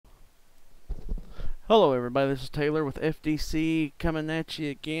Hello everybody, this is Taylor with FDC coming at you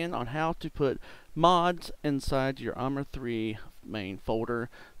again on how to put mods inside your Arma 3 main folder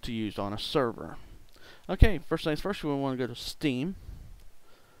to use on a server. Okay, first things first, we want to go to Steam.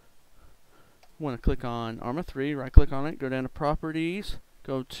 We want to click on Arma 3, right click on it, go down to Properties,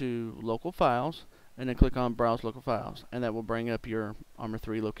 go to Local Files, and then click on Browse Local Files, and that will bring up your Arma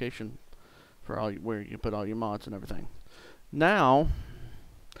 3 location for where you put all your mods and everything. Now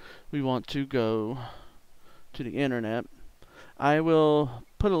we want to go to the internet. I will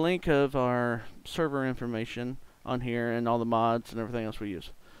put a link of our server information on here and all the mods and everything else we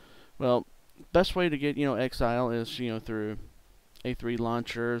use. Well, best way to get Exile is through A3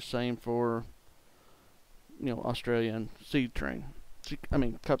 launcher. Same for Australian Seed Train.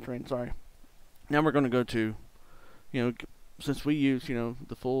 Cup Train. Sorry. Now we're going to go to since we use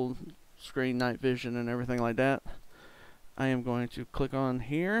the full screen night vision and everything like that. I am going to click on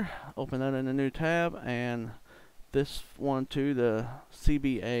here, open that in a new tab, and this one too, the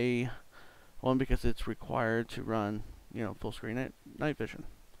CBA one, because it's required to run full screen night vision.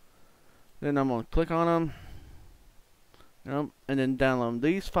 Then I'm going to click on them, and then download them.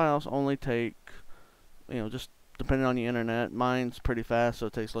 These files only take just depending on the internet. Mine's pretty fast, so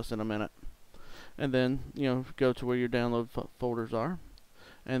it takes less than a minute. And then go to where your download folders are,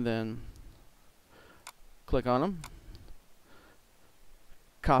 and then click on them.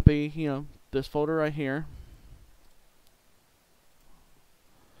 Copy this folder right here.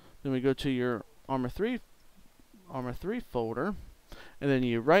 Then we go to your Arma 3 folder, and then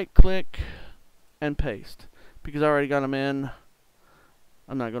you right click and paste. Because I already got them in,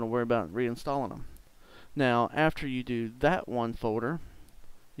 I'm not going to worry about reinstalling them. Now after you do that one folder,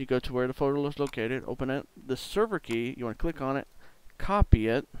 you go to where the folder is located, open it, the server key, you want to click on it, copy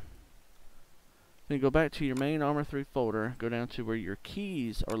it, then go back to your main Arma 3 folder, go down to where your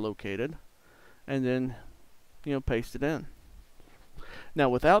keys are located, and then paste it in. Now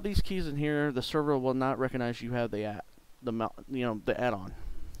without these keys in here, the server will not recognize you have the add-on.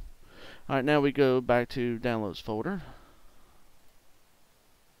 Alright, now we go back to Downloads folder.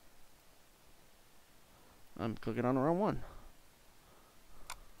 I'm clicking on the wrong one.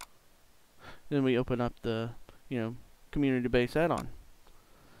 Then we open up the community-based add-on.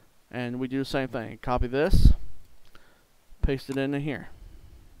 And we do the same thing. Copy this, paste it into here.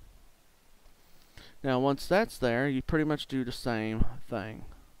 Now once that's there, you pretty much do the same thing.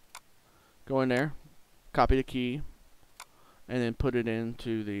 Go in there, copy the key, and then put it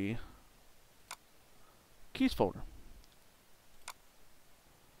into the keys folder.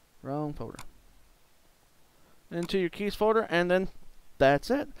 Wrong folder. Into your keys folder, and then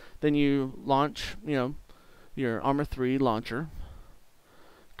that's it. Then you launch your Arma 3 launcher.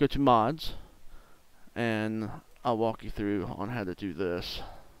 Go to mods, and I'll walk you through on how to do this.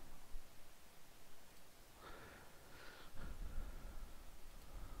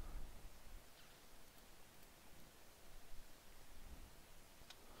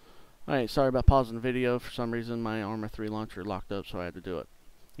 Alright, sorry about pausing the video. For some reason my Arma 3 launcher locked up, so I had to do it.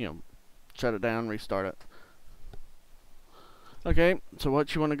 Shut it down, restart it. Okay, so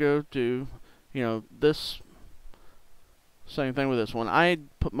what you want to go do, this same thing with this one. I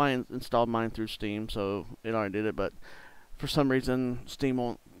put installed mine through Steam, so it already did it, but for some reason Steam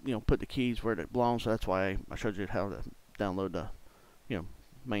won't put the keys where it belongs, so that's why I showed you how to download the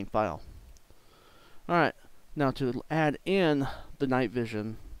main file. Alright, now to add in the night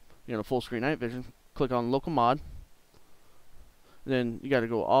vision, full screen night vision, click on local mod. Then you got to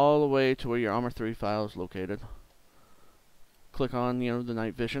go all the way to where your Arma 3 file is located. Click on the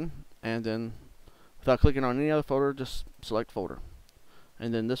night vision, and then without clicking on any other folder, just select folder.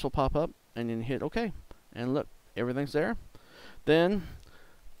 And then this will pop up, and then hit OK. And look, everything's there. Then,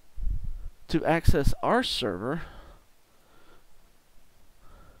 to access our server,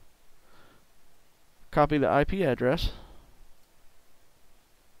 copy the IP address,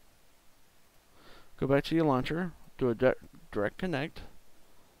 go back to your launcher, do a direct connect.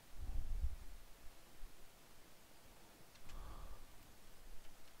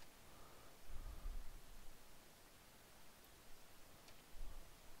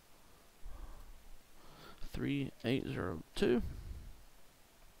 Three 802.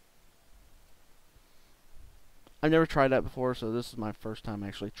 I've never tried that before, so this is my first time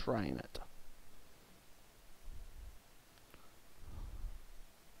actually trying it.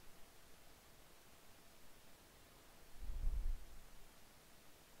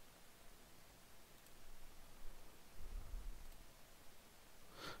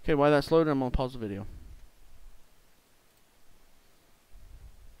 Okay, while that's loading, I'm going to pause the video.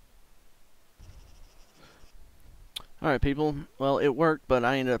 Alright people, well it worked, but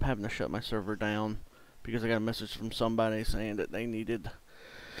I ended up having to shut my server down because I got a message from somebody saying that they needed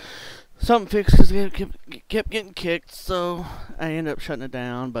something fixed because they kept getting kicked, so I ended up shutting it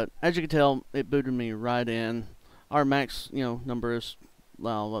down. But as you can tell, it booted me right in. Our max, number is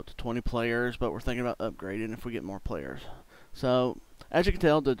up to 20 players, but we're thinking about upgrading if we get more players. So as you can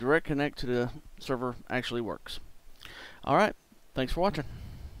tell, the direct connect to the server actually works. Alright, thanks for watching.